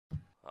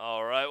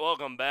All right,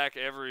 welcome back,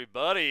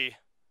 everybody,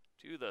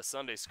 to the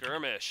Sunday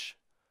Skirmish.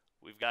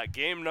 We've got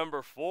game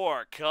number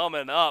 4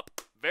 coming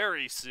up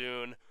very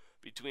soon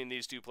between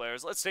these two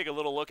players. Let's take a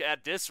little look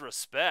at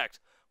DisReSpeCT.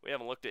 We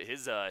haven't looked at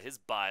his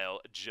bio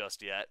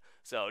just yet.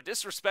 So,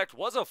 DisReSpeCT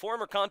was a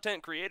former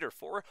content creator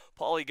for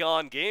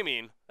Polygon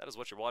Gaming. That is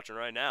what you're watching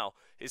right now.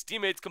 His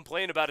teammates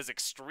complain about his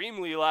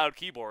extremely loud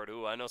keyboard.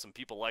 Ooh, I know some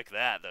people like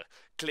that. The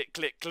click,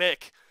 click,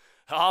 click.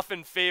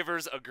 Often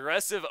favors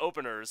aggressive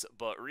openers,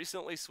 but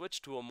recently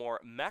switched to a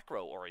more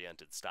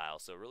macro-oriented style.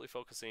 So really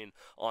focusing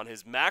on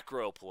his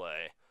macro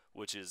play,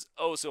 which is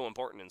oh so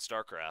important in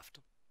StarCraft.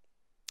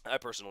 I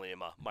personally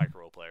am a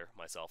micro player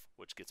myself,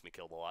 which gets me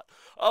killed a lot.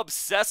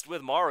 Obsessed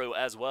with Maru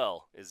as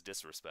well is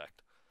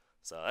DisReSpeCT.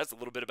 So that's a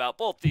little bit about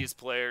both these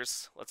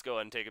players. Let's go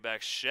ahead and take it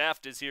back.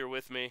 Shaft is here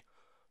with me.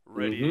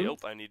 Ready. Oh,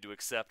 I need to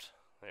accept.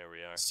 There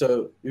we are.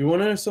 So you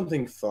want to know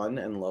something fun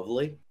and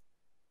lovely?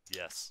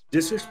 Yes.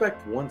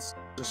 DisReSpeCT once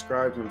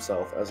described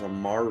himself as a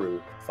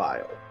Maru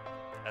file.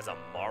 As a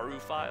Maru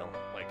file?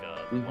 Like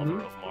a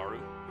lover of Maru?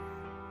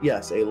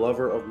 Yes, a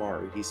lover of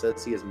Maru. He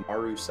says he is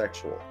Maru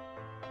sexual.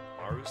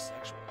 Maru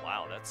sexual.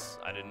 Wow, that's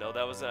I didn't know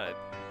that was a.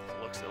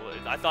 Looks.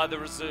 I thought there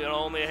was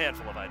only a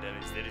handful of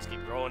identities. They just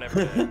keep growing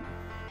every day.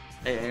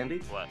 Hey Andy.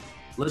 What?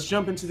 Let's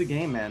jump into the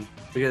game, man.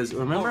 Because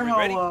remember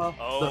how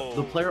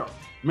the player.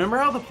 Remember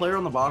how the player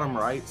on the bottom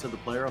right said the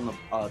player on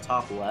the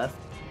top left.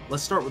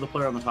 Let's start with the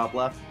player on the top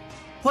left.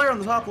 Player on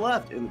the top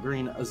left in the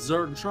green,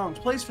 ZvT,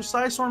 plays for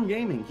Storm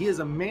Gaming. He is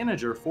a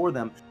manager for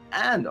them,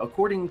 and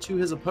according to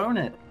his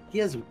opponent, he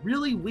has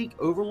really weak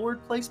Overlord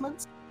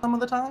placements some of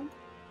the time.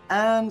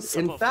 And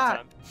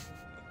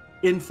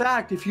in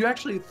fact, if you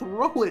actually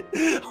throw it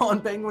on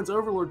PengWin's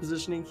Overlord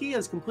positioning, he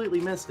has completely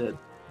missed it.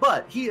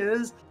 But he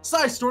is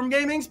Storm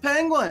Gaming's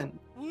PengWin.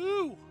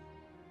 Woo!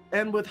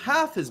 And with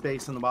half his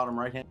base in the bottom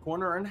right-hand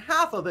corner and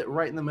half of it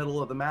right in the middle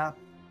of the map,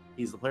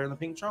 he's the player in the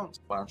pink trunks.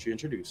 Why don't you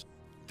introduce him?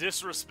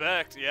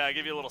 DisReSpeCT. Yeah, I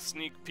give you a little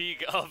sneak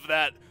peek of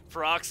that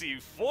proxy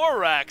 4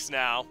 racks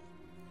now.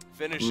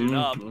 Finishing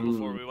up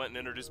before we went and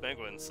introduced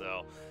PengWin.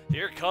 So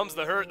here comes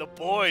the hurt. The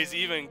boys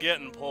even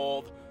getting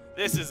pulled.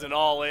 This is an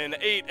all-in.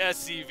 8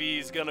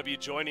 SCVs going to be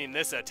joining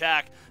this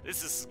attack.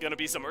 This is going to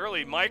be some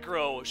early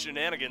micro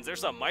shenanigans.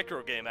 There's a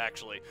micro game,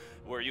 actually,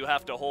 where you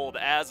have to hold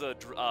as a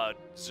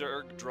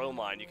Zerg drone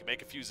line. You can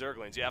make a few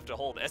Zerglings. You have to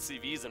hold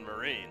SCVs and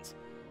Marines.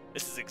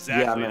 This is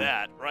exactly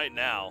that right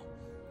now.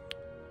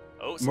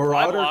 Oh,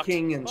 Marauder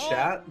King in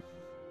chat.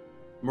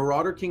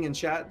 Marauder King in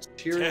chat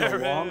cheering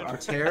along on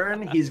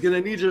Terran. He's going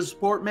to need your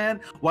support, man.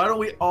 Why don't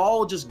we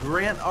all just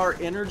grant our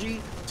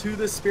energy to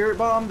the Spirit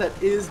Bomb that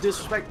is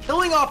DisReSpeCT,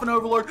 killing off an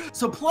Overlord,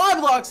 supply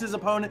blocks his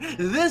opponent.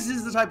 This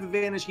is the type of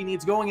advantage he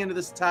needs going into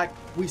this attack.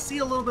 We see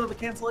a little bit of a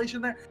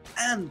cancellation there,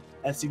 and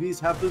SCVs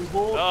have been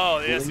pulled. Oh,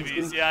 the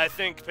SCVs. Yeah, I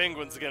think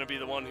PengWin's going to be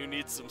the one who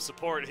needs some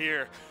support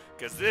here,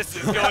 because this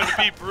is going to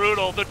be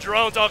brutal. The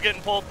drones all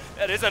getting pulled.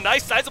 That is a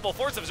nice sizable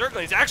force of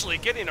Zerglings actually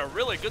getting a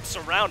really good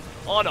surround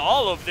on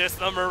all of this.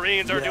 The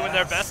Marines are doing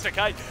their best to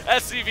kite.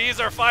 SCVs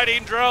are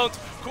fighting drones.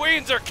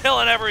 Queens are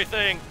killing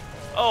everything.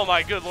 Oh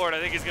my good lord, I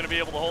think he's going to be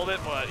able to hold it,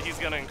 but he's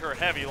going to incur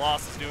heavy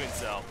losses doing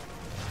so.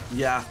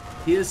 Yeah,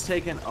 he has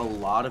taken a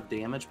lot of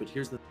damage, but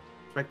here's the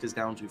DisReSpeCT is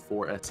down to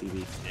 4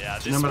 SCV. Yeah,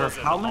 so no matter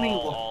how many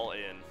all in.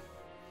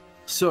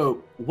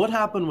 So, what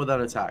happened with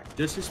that attack?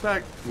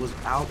 DisReSpeCT was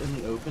out in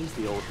the open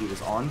field. He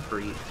was on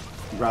Crete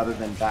rather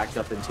than backed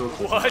up into a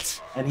corner.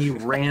 What? And he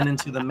ran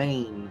into the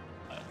main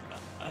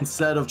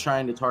instead of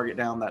trying to target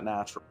down that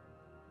natural.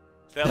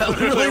 That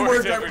literally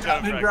worked every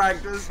time in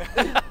practice.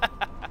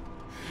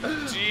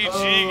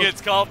 GG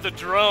gets called the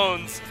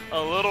drones.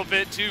 A little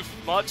bit too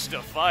much to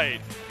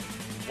fight.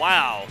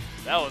 Wow,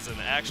 that was an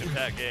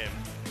action-packed game.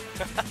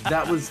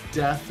 That was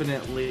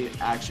definitely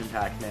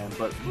action-packed, man.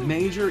 But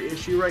major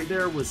issue right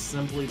there was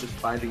simply just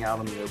fighting out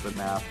on the open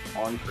map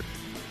on Crete.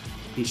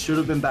 He should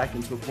have been back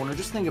into a corner.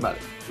 Just think about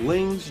it.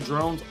 Lings,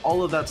 drones,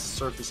 all of that's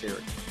surface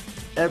area.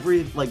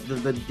 Every, like,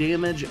 the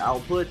damage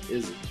output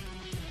is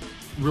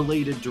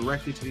related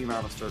directly to the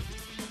amount of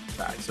surface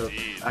attack. So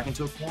back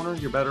into a corner,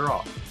 you're better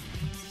off.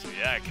 So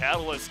yeah,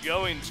 Catalyst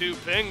going to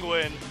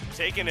PengWin,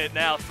 taking it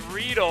now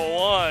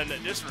 3-1.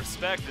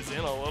 DisReSpeCT is in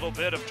a little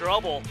bit of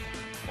trouble.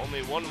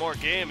 Only one more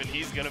game and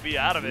he's going to be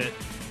out of it.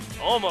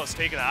 Almost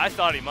taking it. I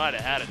thought he might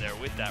have had it there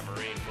with that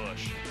Marine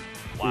push.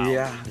 Wow.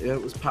 Yeah,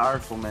 it was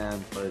powerful,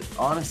 man. But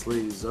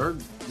honestly, Zerg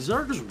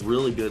is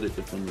really good at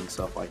defending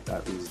stuff like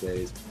that these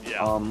days.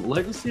 Yeah.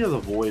 Legacy of the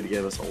Void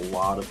gave us a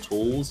lot of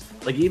tools.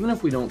 Like, even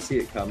if we don't see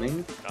it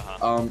coming,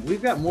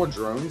 we've got more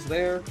drones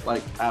there,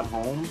 like, at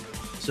home.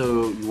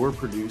 So we're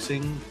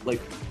producing, like,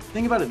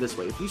 think about it this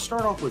way. If you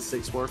start off with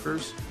 6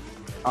 workers,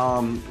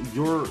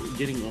 you're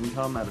getting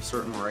income at a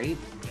certain rate.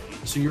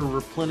 So you're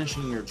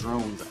replenishing your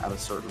drones at a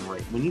certain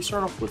rate. When you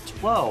start off with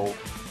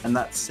 12 and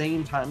that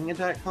same timing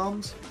attack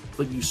comes,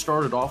 but you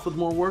started off with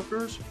more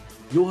workers,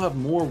 you'll have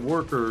more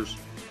workers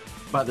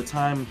by the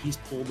time he's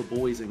pulled the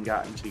boys and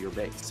got into your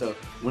base. So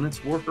when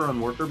it's worker on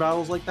worker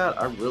battles like that,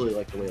 I really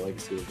like the way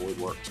Legacy of Void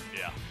works.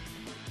 Yeah,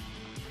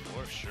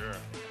 for sure.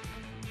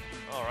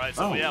 All right,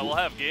 so yeah, we'll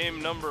have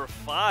game number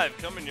 5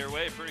 coming your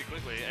way pretty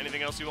quickly.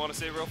 Anything else you want to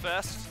say real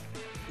fast?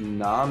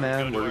 Nah,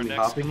 man, we're gonna be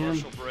hopping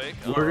in.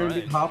 We're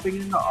gonna be hopping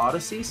into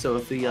Odyssey. So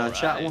if the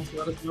chat wants to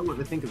let us know what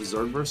they think of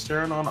Zerg vs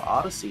Terran on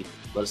Odyssey,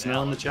 let us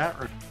know in the chat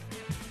room.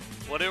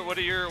 What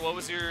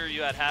was your,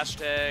 you had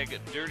hashtag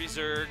Dirty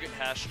Zerg,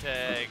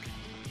 hashtag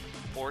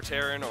Poor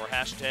Terran, or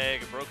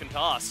hashtag Broken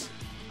Toss.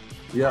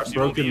 Yeah,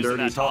 Broken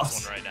Dirty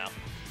Toss. One right now.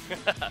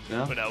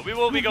 Yeah. But no, we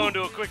will be going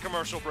to a quick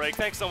commercial break.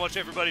 Thanks so much,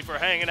 everybody, for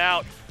hanging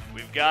out.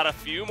 We've got a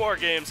few more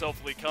games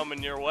hopefully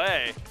coming your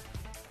way.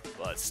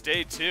 But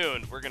stay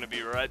tuned. We're going to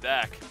be right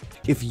back.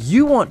 If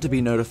you want to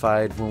be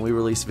notified when we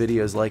release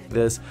videos like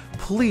this,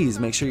 please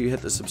make sure you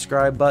hit the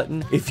subscribe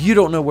button. If you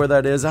don't know where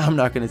that is, I'm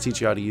not going to teach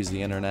you how to use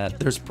the internet.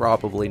 There's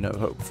probably no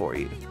hope for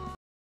you.